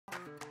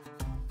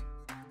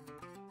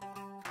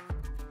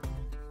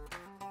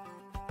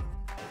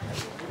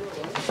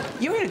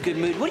You're in a good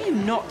mood. What are you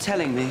not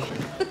telling me?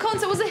 The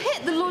concert was a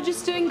hit. The lodge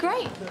is doing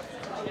great.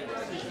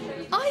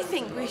 I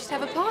think we should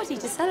have a party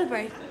to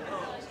celebrate.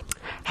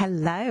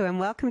 Hello and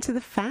welcome to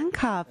the fan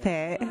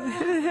carpet.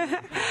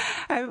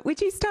 Would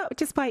you start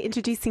just by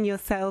introducing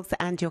yourselves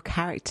and your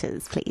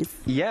characters, please?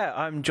 Yeah,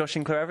 I'm Josh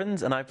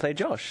Sinclair-Evans and I play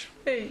Josh.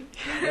 Hey.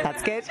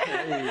 That's good.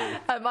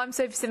 I'm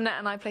Sophie Simnett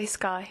and I play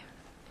Sky.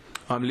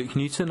 I'm Luke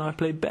Newton, I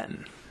play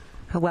Ben.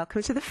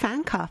 Welcome to the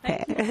fan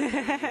carpet.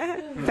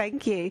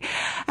 Thank you.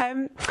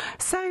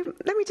 So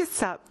let me just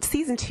start.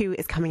 Season 2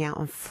 is coming out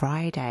on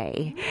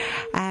Friday.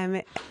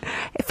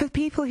 For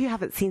people who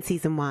haven't seen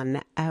season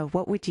 1,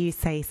 what would you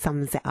say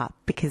sums it up?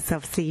 Because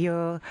obviously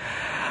you're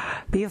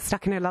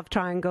stuck in a love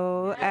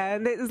triangle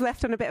and it was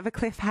left on a bit of a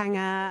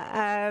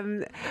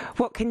cliffhanger.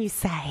 What can you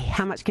say?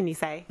 How much can you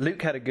say?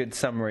 Luke had a good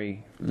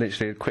summary,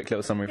 literally a quick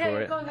little summary for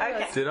it.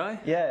 Okay. Did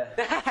I?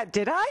 Yeah.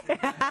 Did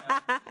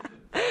I?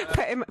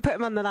 Put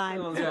him on the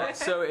line.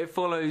 So it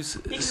follows.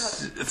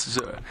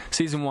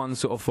 Season 1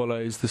 sort of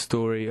follows the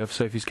story of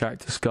Sophie's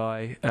character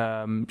Sky.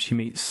 She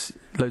meets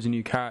loads of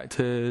new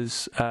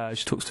characters.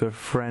 She talks to her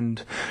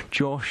friend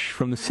Josh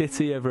from the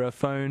city over her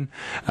phone.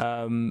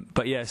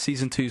 But yeah,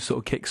 season 2 sort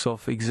of kicks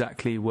off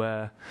exactly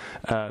where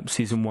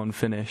season 1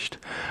 finished,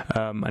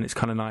 and it's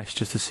kind of nice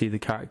just to see the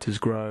characters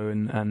grow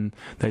and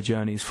their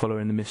journeys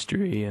following the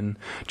mystery, and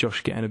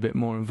Josh getting a bit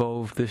more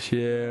involved this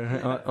year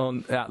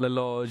at the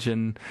lodge,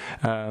 and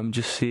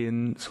just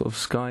seeing sort of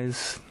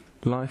Sky's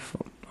life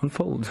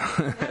unfold.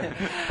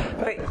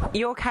 But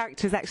your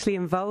character is actually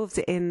involved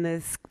in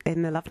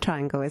the love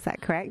triangle, is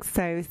that correct?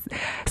 So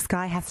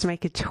Sky has to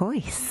make a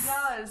choice. It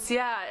does,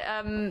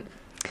 yeah.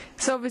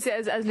 So obviously,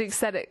 as Luke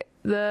said,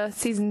 the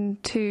season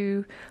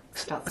 2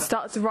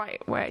 starts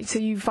right way. So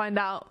you find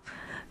out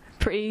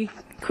pretty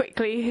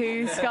quickly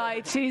who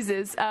Sky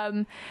chooses.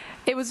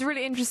 It was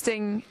really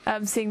interesting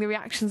seeing the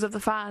reactions of the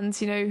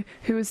fans, you know,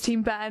 who was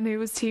Team Ben, who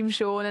was Team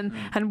Sean,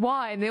 and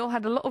why, and they all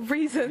had a lot of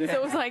reasons.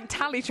 It was like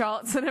tally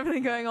charts and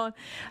everything going on.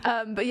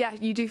 But yeah,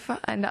 you do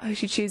find out who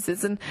she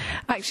chooses, and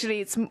actually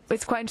it's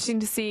quite interesting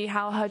to see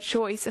how her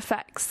choice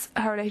affects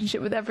her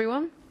relationship with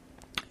everyone.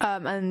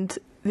 And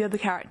the other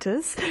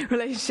characters'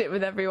 relationship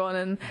with everyone,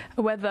 and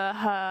whether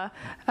her,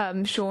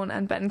 Sean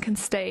and Ben can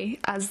stay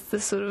as the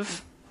sort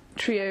of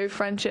trio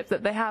friendship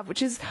that they have,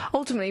 which is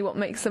ultimately what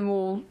makes them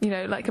all, you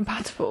know, like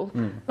compatible.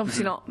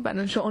 Obviously not Ben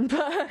and Sean,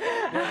 but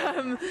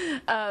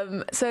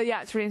so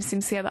yeah, it's really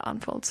interesting to see how that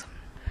unfolds.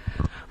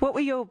 What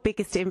were your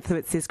biggest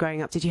influences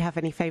growing up? Did you have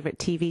any favourite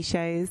TV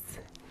shows?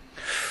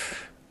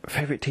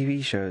 Favourite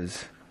TV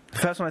shows? The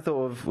first one I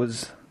thought of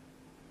was,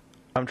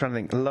 I'm trying to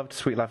think, I loved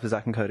Sweet Life of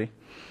Zack and Cody.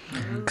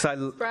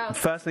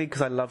 Firstly,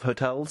 because I love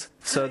hotels,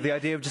 so the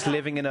idea of just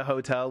living in a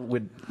hotel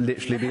would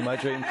literally be my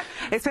dream.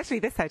 Especially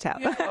this hotel.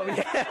 Oh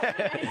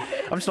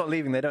yeah. I'm just not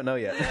leaving, they don't know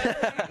yet.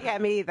 Yeah,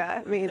 me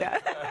either. I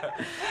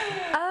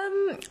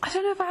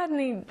don't know if I had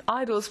any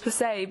idols per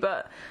se,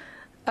 but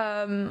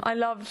I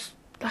loved,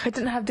 like, I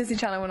didn't have Disney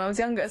Channel when I was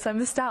younger, so I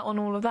missed out on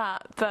all of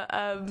that. But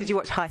did you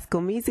watch High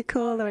School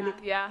Musical or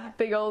anything? Yeah,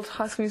 big old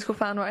High School Musical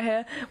fan right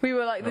here. We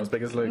were like not as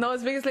big as Luke. Not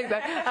as big as Luke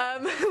though.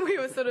 We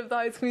were sort of the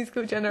High School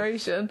Musical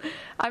generation.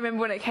 I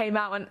remember when it came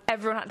out and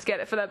everyone had to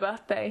get it for their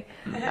birthday,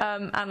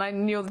 and I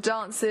knew all the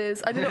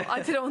dances. I did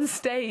it on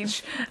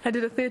stage. I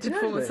did a theatre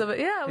performance of it.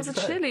 Yeah, I was a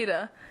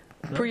cheerleader.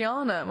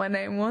 Brianna, my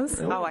name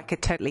was. Oh, I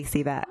could totally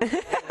see that.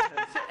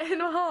 In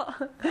my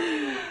heart.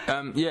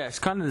 Yeah, it's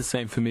kind of the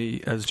same for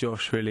me as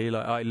Josh, really.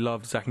 Like, I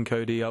loved Zack and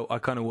Cody. I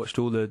kind of watched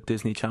all the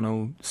Disney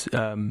Channel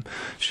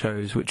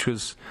shows, which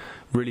was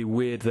really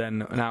weird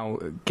then. Now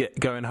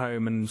going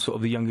home and sort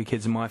of the younger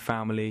kids in my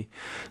family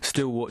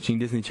still watching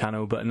Disney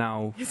Channel, but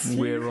now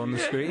we're on the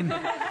screen.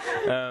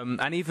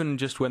 And even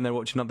just when they're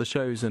watching other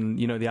shows and,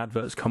 you know, the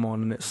adverts come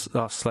on and it's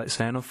us like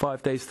saying, oh,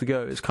 5 days to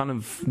go, it's kind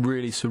of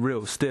really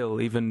surreal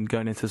still, even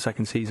going into the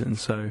second season.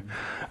 So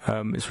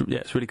it's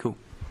really cool.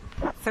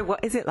 So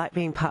what is it like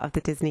being part of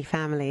the Disney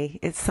family?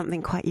 It's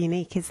something quite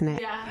unique, isn't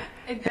it? Yeah,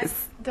 it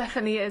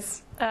definitely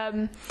is.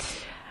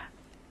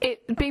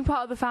 Being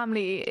part of the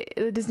family,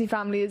 the Disney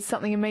family, is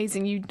something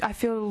amazing. I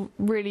feel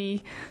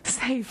really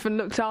safe and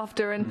looked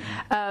after, and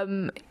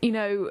you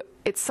know,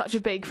 it's such a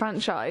big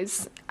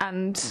franchise,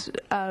 and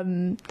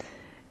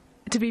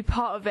to be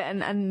part of it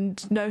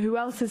and know who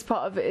else is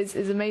part of it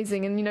is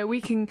amazing. And you know,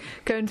 we can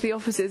go into the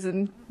offices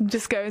and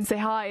just go and say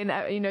hi,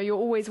 and you know, you're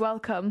always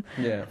welcome.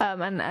 Yeah.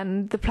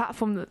 And the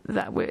platform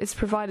that is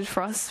provided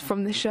for us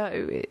from the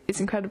show is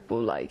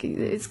incredible. Like,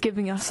 it's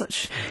giving us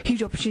such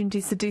huge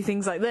opportunities to do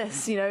things like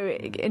this, you know,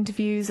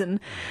 interviews and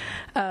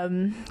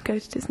go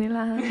to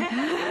Disneyland.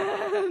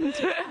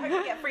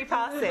 Get free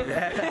passing.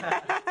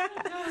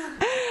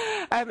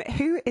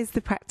 Who is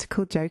the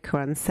practical joker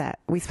on set?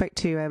 We spoke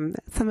to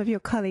some of your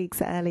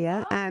colleagues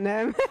earlier, and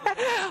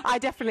I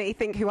definitely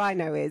think who I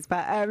know is,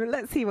 but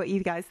let's see what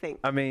you guys think.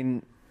 I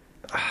mean,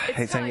 I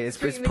hate saying it,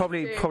 it's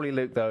probably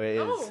Luke though. It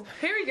is. Oh,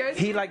 here he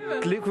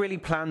goes. Luke really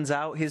plans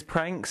out his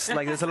pranks.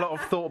 Like, there's a lot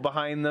of thought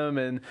behind them,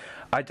 and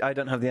I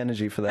don't have the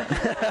energy for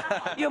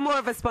that. You're more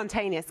of a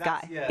spontaneous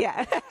guy.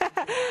 Yeah.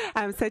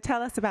 So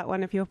tell us about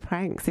one of your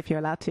pranks, if you're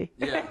allowed to.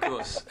 Yeah, of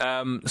course.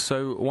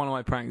 So one of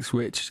my pranks,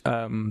 which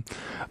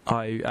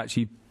I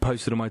actually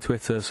posted on my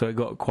Twitter, so it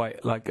got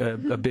quite like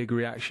a big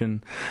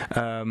reaction.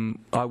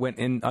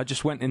 I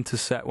just went into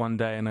set one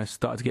day and I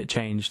started to get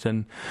changed,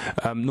 and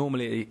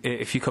normally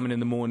if you come in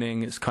the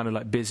morning it's kind of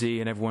like busy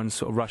and everyone's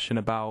sort of rushing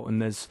about,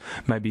 and there's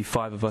maybe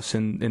 5 of us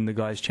in the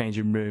guys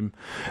changing room,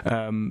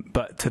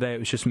 but today it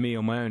was just me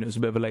on my own. It was a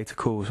bit of a later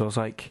call, so I was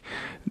like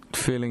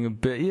feeling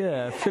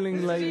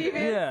late,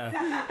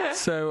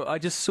 so I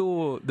just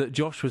saw that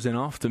Josh was in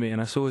after me,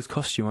 and I saw his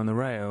costume on the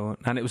rail,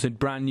 and it was a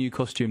brand new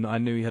costume that I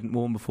knew he hadn't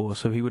worn before,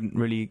 so he wouldn't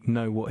really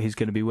know what he's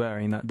going to be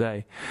wearing that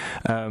day,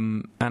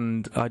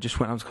 and I just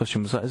went out to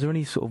costume. I was like, is there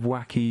any sort of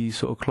wacky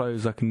sort of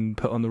clothes I can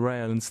put on the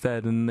rail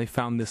instead? And they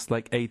found this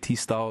like 80s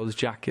styles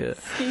jacket.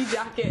 Ski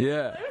jacket.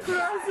 Yeah.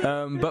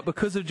 But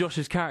because of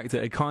Josh's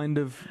character, it kind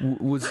of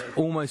was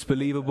almost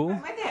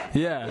believable.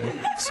 Yeah.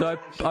 So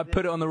I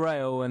put it on the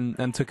rail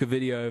and took a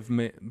video of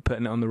me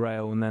putting it on the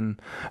rail, and then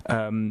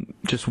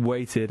just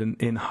waited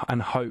and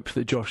hoped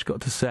that Josh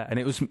got to set. And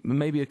it was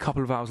maybe a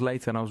couple of hours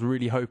later, and I was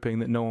really hoping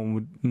that no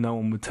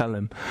one would tell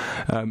him.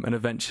 And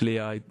eventually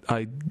I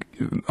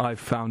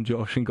found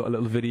Josh and got a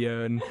little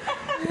video, and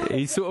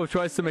he sort of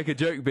tries to make a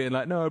joke being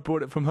like, no, I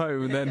brought it from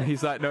home, and then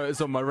he's like, no,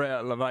 it's on my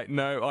rail. I'm like,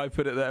 no, I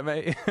put it there,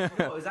 mate.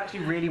 It was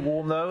actually really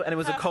warm though, and it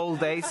was a cold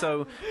day,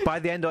 so by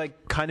the end I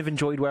kind of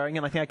enjoyed wearing it,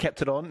 and I think I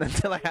kept it on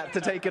until I had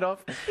to take it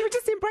off. You were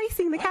just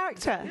embracing the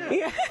character.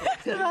 Yeah.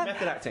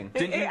 Method acting.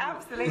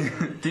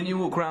 Absolutely. Didn't you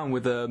walk around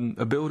with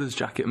a builder's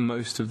jacket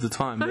most of the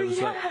time?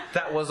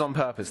 That was on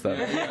purpose though,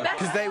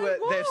 because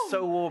they're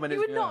so warm, and it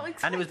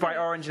was bright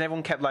orange, and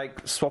everyone kept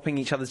like swapping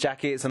each other's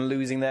jackets and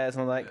losing theirs,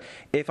 and I'm like,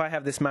 if I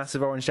have this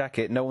massive orange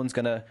jacket, no one's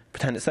gonna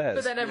pretend it's theirs.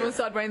 But then everyone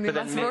started wearing the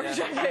massive orange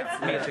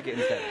jackets. Me took it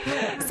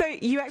instead. So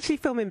you actually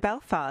film in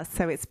Belfast,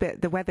 so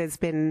the weather's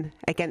been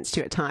against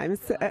you at times.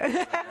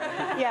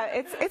 Yeah,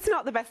 it's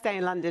not the best day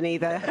in London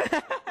either.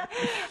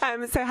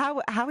 So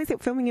how is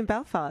it filming in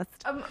Belfast?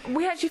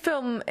 We actually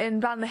film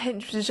in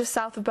Blandahinch, which is just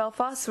south of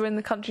Belfast. So we're in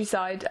the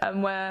countryside,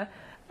 where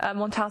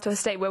Montalto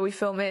Estate, where we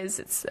film is.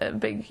 It's a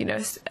big,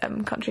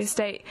 country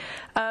estate.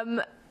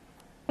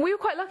 We were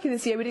quite lucky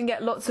this year. We didn't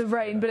get lots of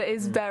rain, but it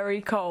is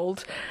very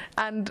cold,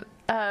 and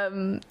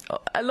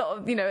a lot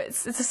of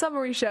it's a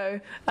summery show,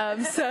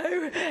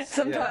 so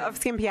sometimes of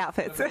skimpy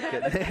outfits.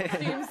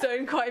 costumes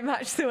don't quite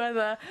match the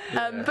weather,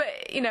 but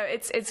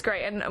it's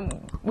great,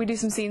 and we do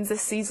some scenes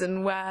this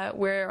season where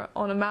we're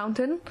on a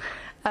mountain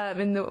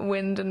in the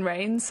wind and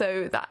rain,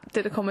 so that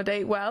did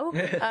accommodate well,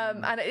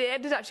 and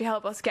it did actually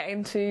help us get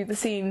into the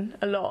scene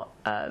a lot.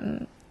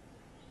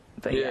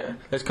 But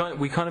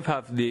we kind of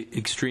have the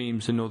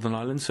extremes in Northern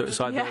Ireland, so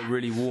it's either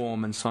really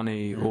warm and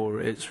sunny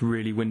or it's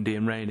really windy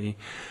and rainy.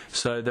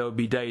 So there will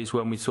be days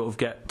when we sort of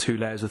get 2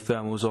 layers of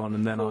thermals on,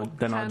 and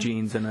then our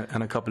jeans and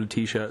a couple of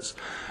t-shirts.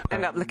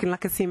 End up looking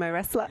like a sumo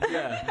wrestler.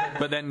 Yeah,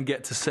 but then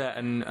get to set,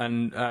 and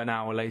an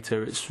hour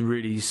later it's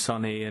really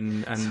sunny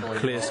and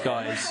clear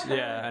skies.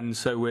 Yeah, and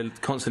so we're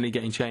constantly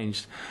getting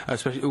changed.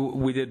 Especially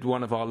we did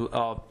one of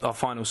our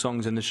final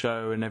songs in the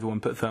show, and everyone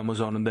put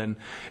thermals on, and then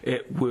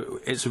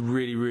it's a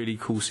really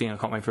cool scene. I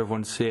can't wait for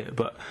everyone to see it,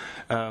 but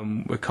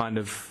we're kind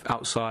of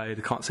outside.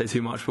 I can't say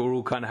too much, but we're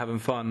all kind of having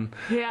fun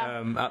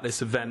at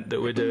this event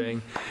that we're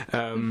doing,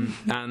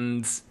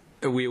 and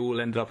we all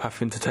ended up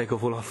having to take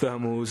off all our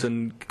thermals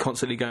and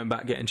constantly going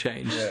back getting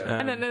changed.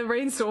 And then the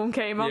rainstorm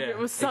came up. It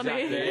was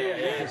sunny.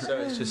 Exactly. So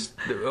it's just,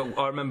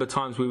 I remember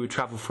times we would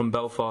travel from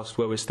Belfast,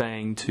 where we're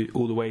staying, to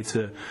all the way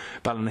to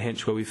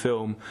Ballinahinch, where we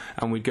film,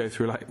 and weid go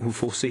through like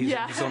 4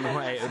 seasons on the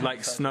way. It would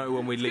like snow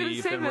when we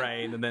leave, then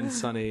rain, and then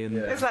sunny. And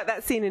it's like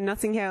that scene in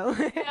Notting Hill.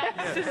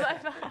 It's just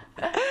like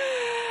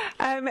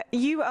that.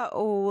 You are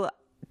all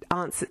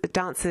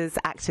dancers,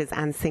 actors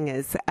and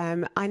singers.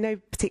 I know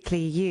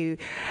particularly you,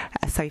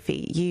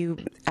 Sophie, you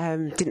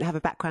didn't have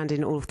a background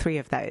in all 3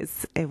 of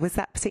those. Was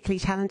that particularly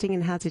challenging,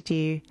 and how did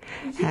you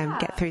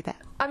get through that?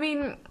 I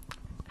mean,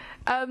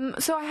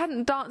 so I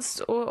hadn't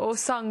danced or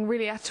sung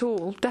really at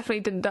all.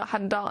 Definitely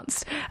hadn't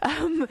danced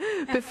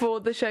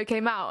before the show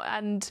came out,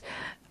 and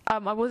I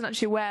wasn't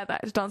actually aware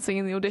that I was dancing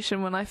in the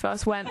audition when I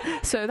first went,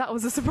 so that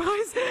was a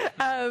surprise.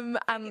 And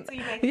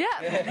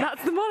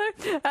that's the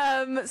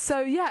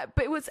motto.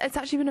 But it's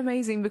actually been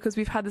amazing, because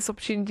we've had this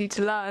opportunity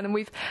to learn, and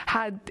we've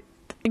had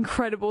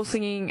incredible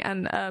singing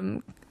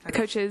and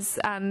coaches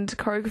and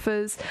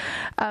choreographers,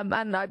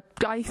 and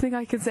I think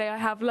I can say I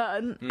have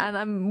learned, and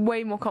I'm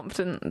way more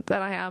confident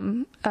than I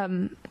am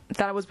than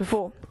I was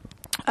before.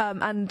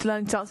 And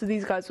learning to dance with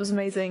these guys was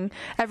amazing.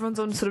 Everyone's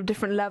on sort of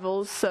different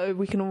levels, so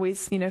we can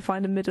always,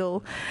 find a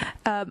middle.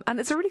 And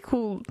it's a really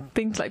cool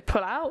thing to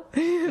pull out,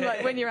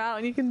 like when you're out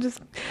and you can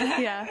just,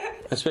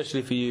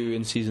 Especially for you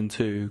in season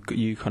 2,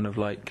 you kind of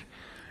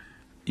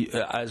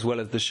as well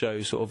as the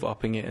show sort of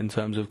upping it in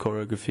terms of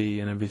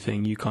choreography and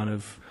everything, you kind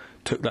of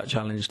took that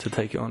challenge to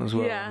take it on as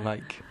well. Yeah.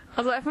 Like, I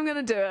was like, if I'm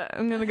going to do it,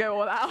 I'm going to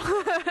go all out.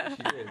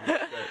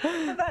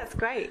 That's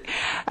great.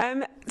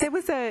 There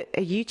was a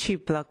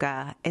YouTube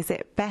blogger, is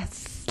it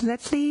Beth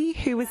Ledley,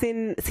 who was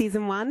in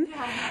season 1?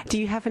 Yeah. Do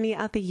you have any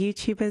other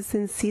YouTubers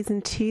in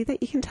season 2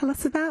 that you can tell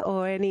us about,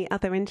 or any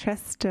other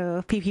interest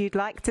or people you'd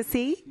like to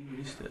see? you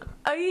released it.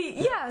 Oh,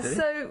 yeah,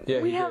 so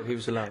Yeah, we have... he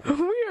was allowed. we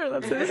were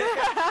allowed to.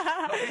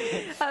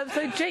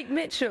 So Jake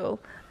Mitchell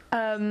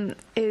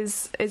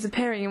is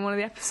appearing in one of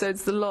the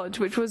episodes, The Lodge,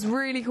 which was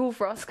really cool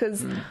for us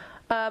because...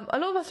 a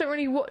lot of us don't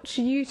really watch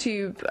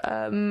YouTube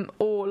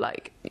or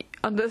like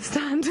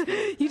understand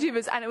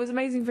YouTubers, and it was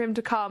amazing for him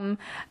to come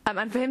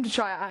and for him to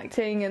try out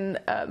acting and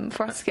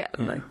for us to get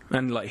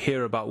and like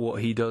hear about what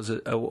he does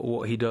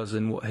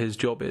and what his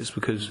job is,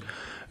 because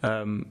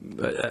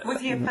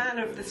was he a fan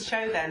of the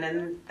show then,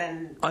 and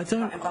then got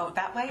involved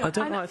that way? I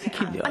don't know. I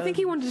think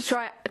he wanted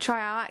to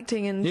try out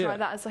acting and try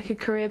that as like a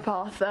career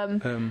path.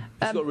 He's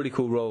got a really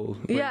cool role.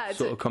 Where he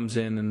sort of comes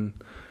in and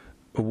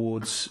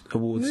awards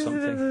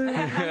something.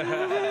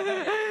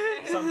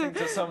 Something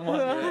to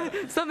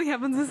someone. Something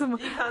happens to someone.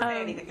 You can't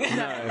say anything.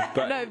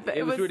 But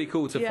it was really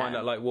cool to find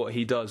out like what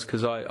he does,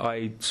 because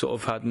I sort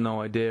of had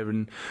no idea,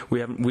 and we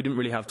didn't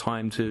really have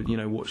time to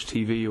watch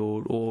TV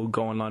or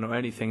go online or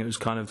anything. It was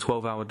kind of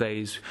 12-hour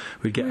days.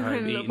 We'd get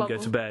home, eat, and go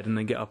to bed, and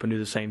then get up and do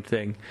the same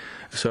thing.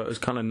 So it was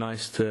kind of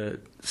nice to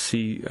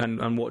see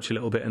and watch a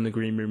little bit in the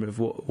green room of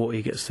what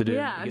he gets to do.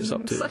 Yeah, and he gets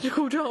up to. Such a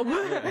cool job.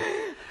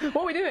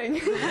 What are we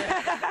doing?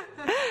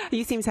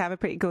 You seem to have a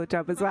pretty cool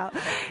job as well.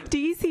 Do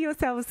you see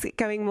yourselves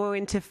going more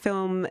into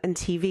film and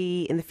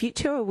TV in the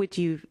future, or would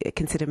you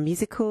consider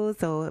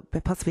musicals, or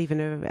possibly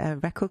even a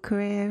record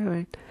career or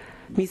a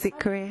music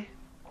career?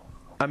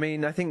 I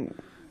mean, I think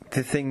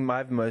the thing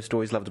I've most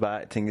always loved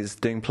about acting is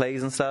doing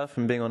plays and stuff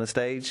and being on a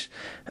stage.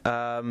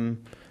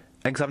 And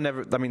because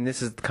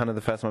this is kind of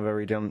the first time I've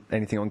ever done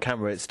anything on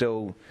camera. It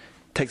still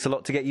takes a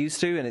lot to get used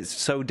to, and it's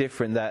so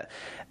different that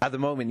at the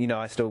moment,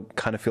 I still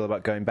kind of feel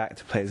about going back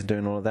to plays and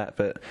doing all of that.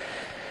 But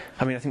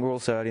I mean, I think we're all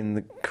so early in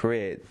the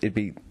career, it'd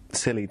be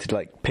silly to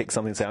like pick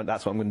something and say,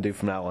 that's what I'm going to do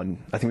from now on.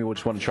 I think we all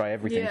just want to try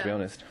everything, to be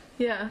honest.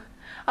 Yeah.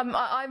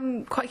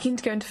 I'm quite keen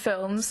to go into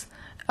films.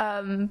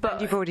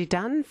 But you've already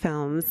done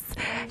films.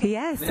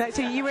 Yes,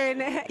 actually, you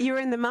were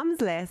in the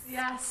Mums list.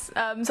 Yes.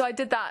 So I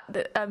did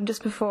that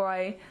just before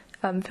I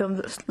filmed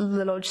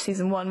The Lodge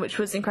season 1, which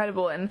was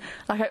incredible, and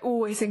like I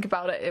always think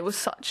about it. It was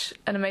such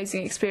an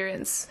amazing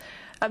experience.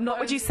 What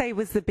would you say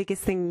was the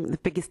biggest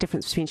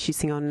difference between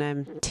shooting on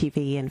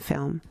TV and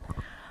film?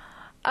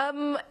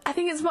 I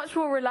think it's much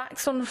more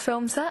relaxed on the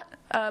film set.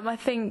 I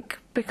think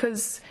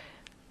because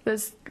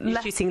there's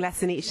shooting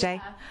less in each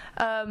day,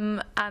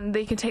 and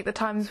they can take the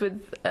times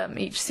with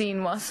each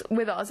scene. Whilst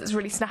with us, it's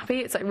really snappy.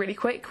 It's like really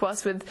quick.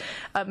 Whilst with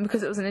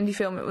because it was an indie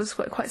film, it was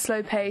quite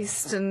slow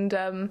paced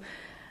and.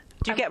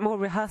 Do you get more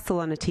rehearsal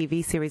on a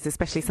TV series,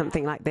 especially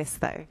something like this,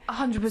 though?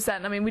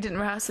 100%. I mean, we didn't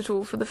rehearse at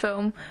all for the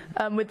film.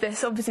 With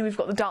this, obviously, we've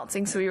got the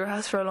dancing, so we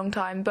rehearsed for a long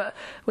time. But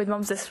with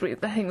Mums this week,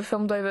 I think we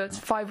filmed over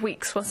 5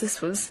 weeks, whilst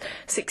this was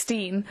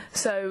 16.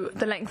 So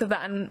the length of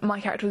that, and my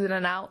character was in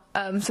and out.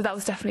 So that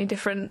was definitely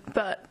different.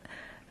 But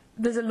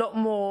there's a lot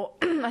more,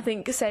 I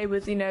think, say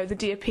with, the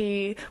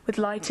DOP, with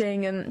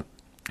lighting, and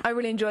I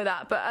really enjoy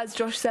that. But as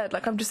Josh said,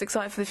 like, I'm just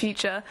excited for the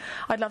future.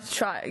 I'd love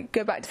to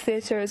go back to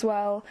theatre as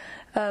well,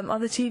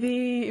 other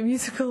TV,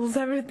 musicals,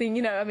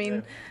 everything,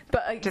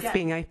 but just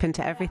being open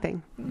to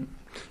everything.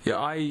 Yeah,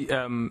 I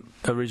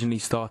originally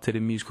started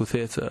in musical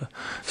theatre,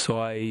 so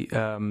I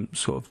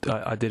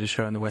I did a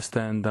show in the West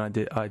End,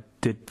 and I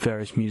did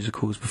various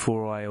musicals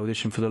before I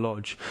auditioned for The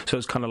Lodge. So it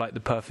was kind of like the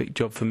perfect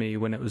job for me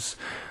when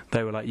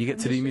they were like, you get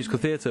to do musical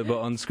theatre but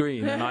on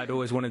screen, and I'd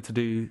always wanted to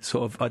do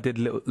I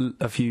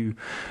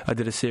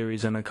did a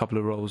series and a couple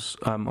of roles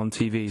on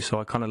TV, so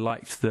I kind of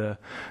liked the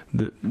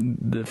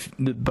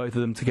both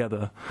of them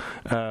together.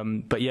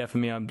 But yeah, for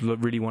me, I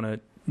really want to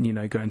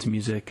go into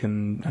music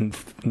and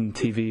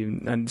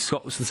TV, and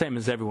Scott's the same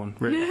as everyone,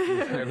 really.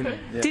 Yeah.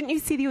 Didn't you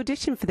see the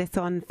audition for this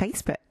on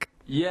Facebook?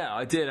 Yeah,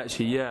 I did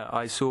actually. Yeah,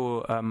 I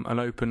saw an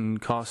open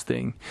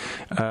casting,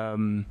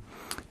 and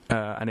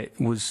it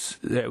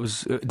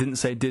didn't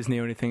say Disney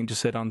or anything. It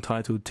just said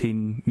Untitled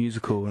Teen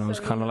Musical, and I was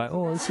kind of like,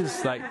 oh, this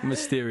is like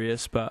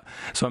mysterious. But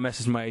so I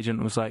messaged my agent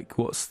and was like,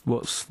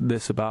 what's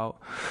this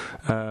about?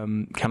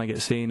 Can I get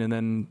seen? And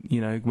then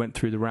went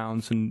through the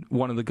rounds, and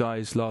one of the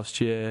guys last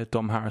year,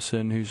 Dom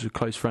Harrison, who's a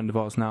close friend of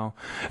ours now,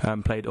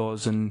 played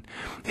Oz, and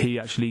he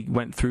actually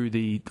went through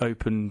the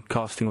open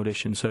casting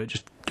audition. So it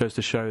just goes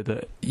to show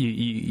that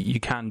you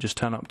can just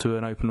turn up to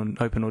an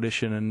open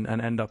audition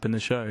and end up in the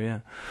show. Yeah,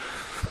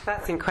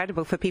 that's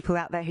incredible for people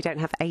out there who don't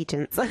have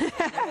agents.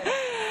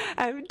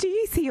 Do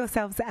you see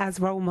yourselves as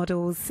role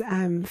models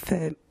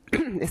for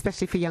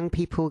especially for young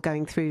people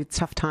going through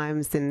tough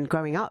times and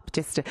growing up?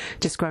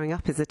 Just growing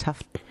up is a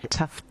tough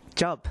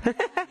job.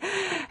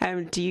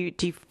 Do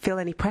you feel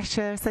any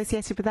pressure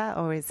associated with that,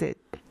 or is it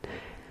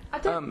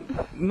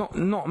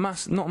not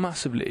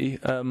massively?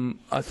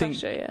 I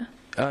think. Pressure, yeah.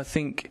 I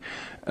think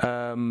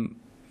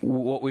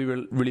what we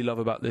really love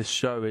about this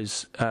show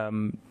is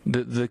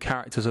the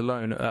characters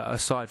alone,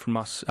 aside from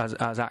us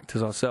as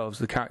actors ourselves,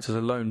 the characters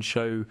alone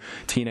show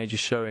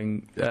teenagers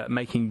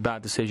making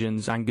bad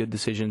decisions and good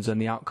decisions,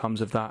 and the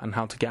outcomes of that and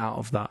how to get out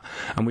of that.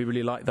 And we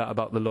really like that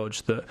about the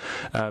Lodge, that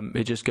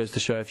it just goes to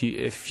show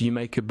if you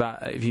make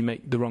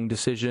the wrong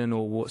decision,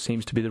 or what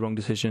seems to be the wrong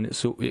decision,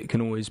 it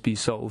can always be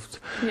solved.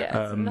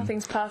 Yeah,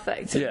 nothing's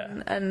perfect.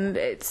 And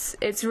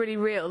it's really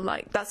real.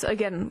 Like, that's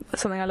again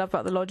something I love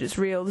about the Lodge. It's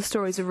real. The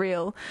stories are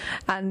real,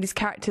 and these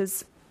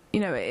characters, you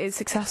know, it is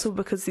successful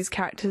because these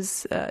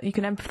characters, you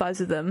can empathise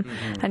with them,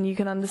 and you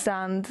can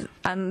understand.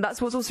 And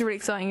that's what's also really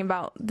exciting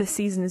about this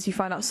season, is you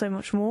find out so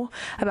much more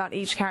about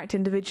each character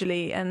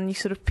individually, and you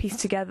sort of piece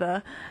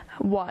together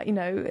what, you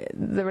know,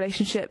 the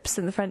relationships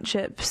and the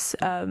friendships.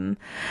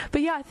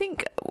 But yeah, I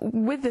think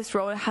with this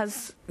role,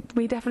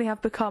 we definitely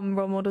have become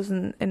role models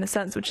in a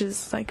sense, which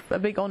is like a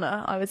big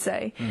honour, I would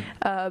say.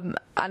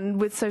 And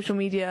with social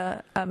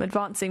media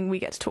advancing, we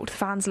get to talk to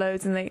fans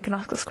loads, and they can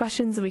ask us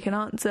questions and we can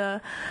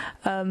answer.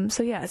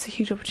 So yeah, it's a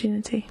huge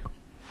opportunity.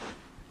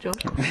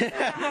 George?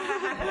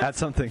 Add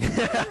something.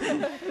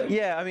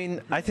 Yeah, I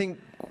mean, I think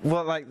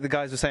what, like the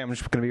guys were saying, I'm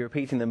just going to be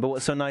repeating them, but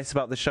what's so nice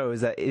about the show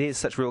is that it is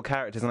such real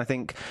characters, and I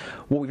think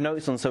what we've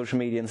noticed on social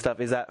media and stuff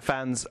is that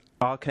fans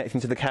are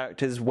connecting to the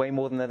characters way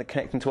more than they're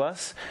connecting to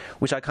us,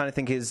 which I kind of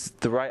think is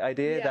the right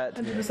idea. Yeah, that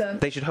 100%.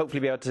 They should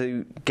hopefully be able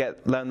to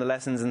learn the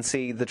lessons and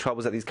see the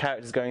troubles that these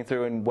characters are going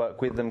through and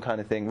work with them,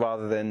 kind of thing,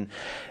 rather than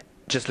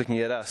just looking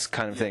at us,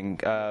 kind of thing.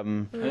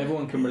 And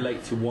everyone can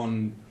relate to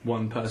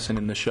one person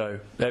in the show.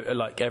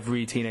 Like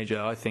every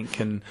teenager, I think,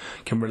 can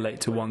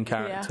relate to one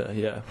character.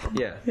 Yeah.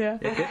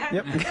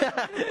 Yep.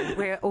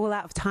 We're all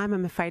out of time,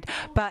 I'm afraid,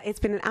 but it's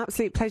been an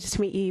absolute pleasure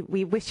to meet you.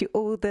 We wish you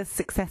all the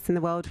success in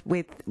the world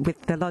with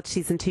the Lodge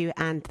season 2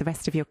 and the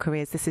rest of your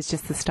careers. This is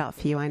just the start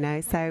for you, I know.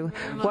 So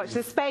watch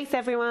the space,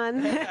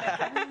 everyone.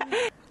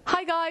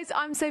 Hi guys,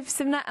 I'm Sophie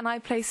Simnett and I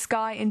play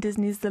Skye in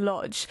Disney's The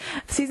Lodge.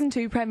 Season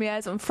 2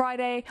 premieres on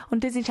Friday on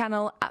Disney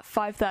Channel at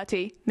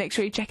 5:30. Make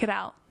sure you check it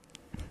out.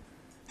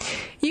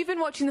 You've been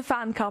watching The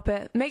Fan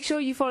Carpet. Make sure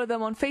you follow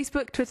them on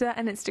Facebook, Twitter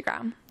and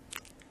Instagram.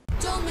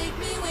 Don't make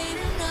me wait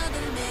another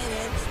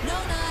minute. No,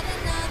 not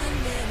another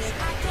minute.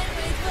 I can't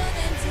wait for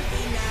them to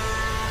be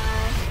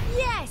now.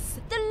 Yes,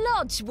 The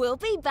Lodge will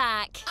be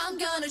back. I'm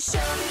gonna show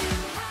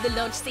you. The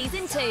Lodge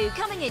Season 2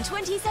 coming in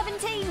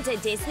 2017 to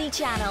Disney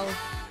Channel.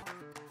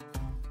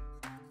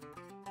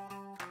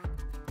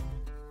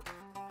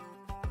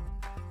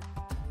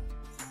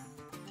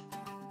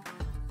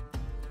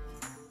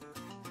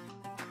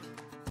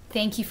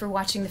 Thank you for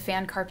watching The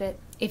Fan Carpet.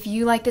 If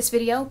you like this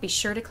video, be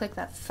sure to click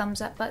that thumbs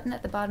up button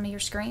at the bottom of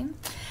your screen.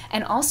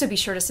 And also be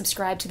sure to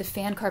subscribe to the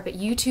Fan Carpet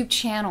YouTube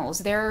channels.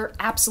 They're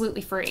absolutely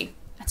free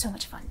and so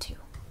much fun too.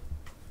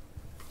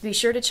 Be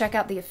sure to check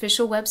out the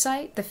official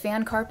website,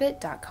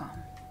 thefancarpet.com.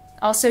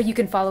 Also, you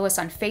can follow us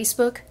on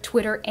Facebook,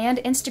 Twitter, and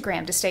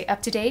Instagram to stay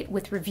up to date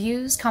with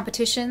reviews,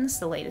 competitions,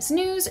 the latest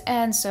news,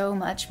 and so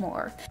much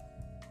more.